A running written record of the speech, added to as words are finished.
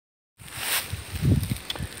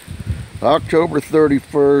October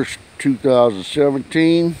 31st,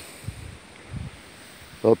 2017.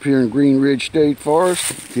 Up here in Green Ridge State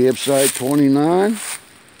Forest, campsite 29.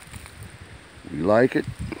 We like it.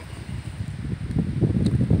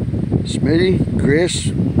 Smitty, Chris,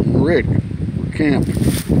 and Rick, we're camping.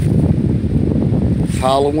 It's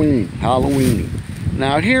Halloween.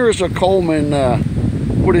 Now here is a Coleman,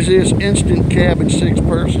 what is this, instant cabin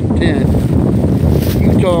 6-person tent.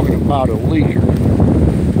 You talking about a leaker.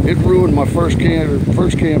 It ruined my first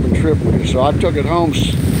camping trip with it, so I took it home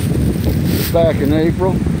back in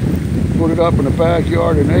April, put it up in the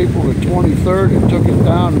backyard in April the 23rd, and took it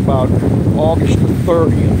down about August the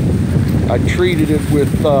 30th. I treated it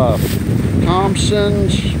with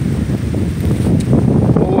Thompson's,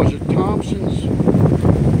 what was it, Thompson's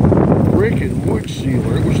brick and wood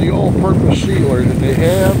sealer. It was the all-purpose sealer that they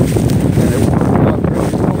have, and it worked out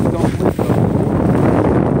really well. Don't leak though.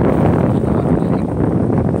 It's not leak.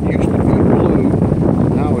 It used to be blue,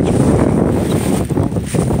 now it's red.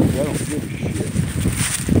 I don't give a shit.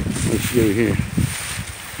 Let's see here.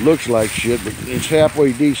 Looks like shit, but it's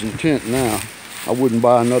halfway decent tent now. I wouldn't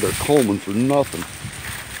buy another Coleman for nothing.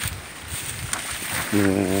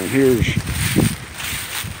 And here's,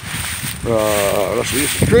 let's see,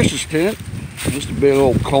 this is Chris's tent. Just a big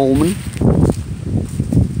old Coleman.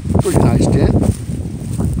 Pretty nice tent.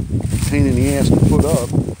 Pain in the ass to put up.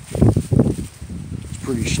 It's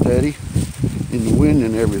pretty steady in the wind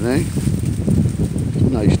and everything. It's a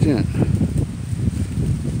nice tent.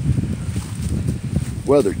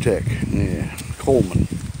 WeatherTech, yeah, Coleman.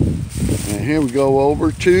 And here we go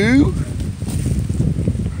over to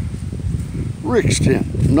Rick's tent,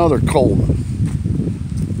 another Coleman.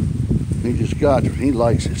 He just got it. He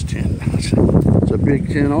likes his tent. It's a big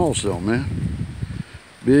tent also, man.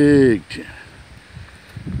 Big tent.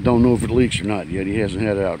 Don't know if it leaks or not yet. He hasn't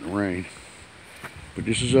had it out in the rain. But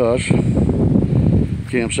this is us.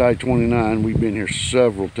 Campsite 29. We've been here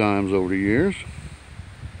several times over the years.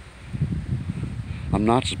 I'm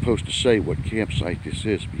not supposed to say what campsite this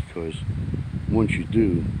is because once you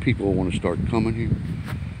do, people want to start coming here.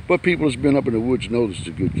 But people that's been up in the woods know this is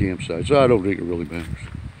a good campsite, so I don't think it really matters.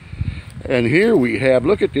 And here we have,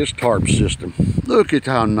 look at this tarp system. Look at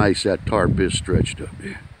how nice that tarp is stretched up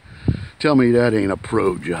there. Tell me that ain't a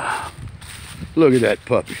pro job. Look at that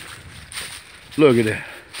puppy. Look at that.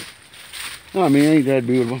 I mean, ain't that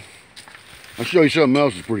beautiful? I'll show you something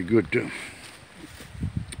else that's pretty good too.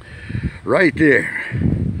 Right there.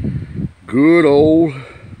 Good old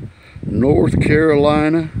North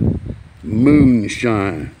Carolina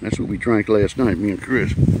moonshine. That's what we drank last night, me and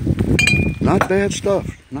Chris. Not bad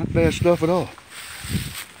stuff. Not bad stuff at all.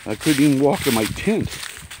 I couldn't even walk to my tent.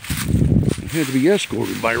 I had to be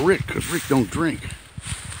escorted by Rick, because Rick don't drink.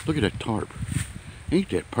 Look at that tarp. Ain't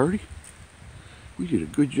that pretty? We did a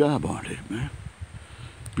good job on it, man.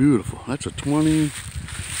 Beautiful. That's a 25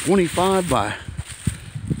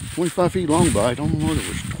 feet long by, I don't know what it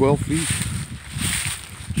was, 12 feet.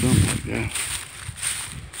 Something like that.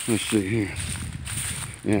 Let's see here.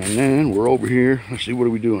 And then we're over here. Let's see, what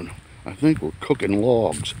are we doing? I think we're cooking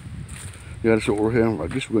logs. Yeah, that's what we're having. I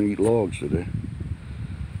guess we're going to eat logs today.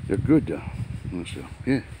 They're good though. Let's see.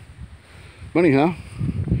 Yeah. But anyhow,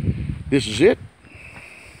 this is it.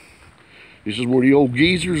 This is where the old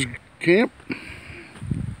geezers camp.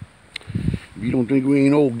 If you don't think we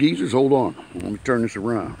ain't old geezers, hold on. Let me turn this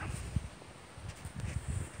around.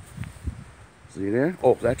 See there?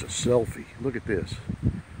 Oh, that's a selfie. Look at this.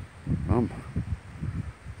 I'm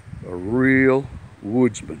a real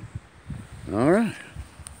woodsman. All right.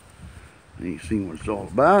 You see what it's all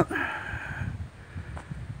about. I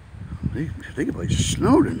think it might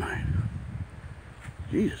snow tonight.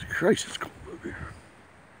 Jesus Christ, it's cold up here.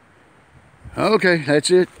 Okay,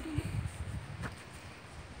 that's it.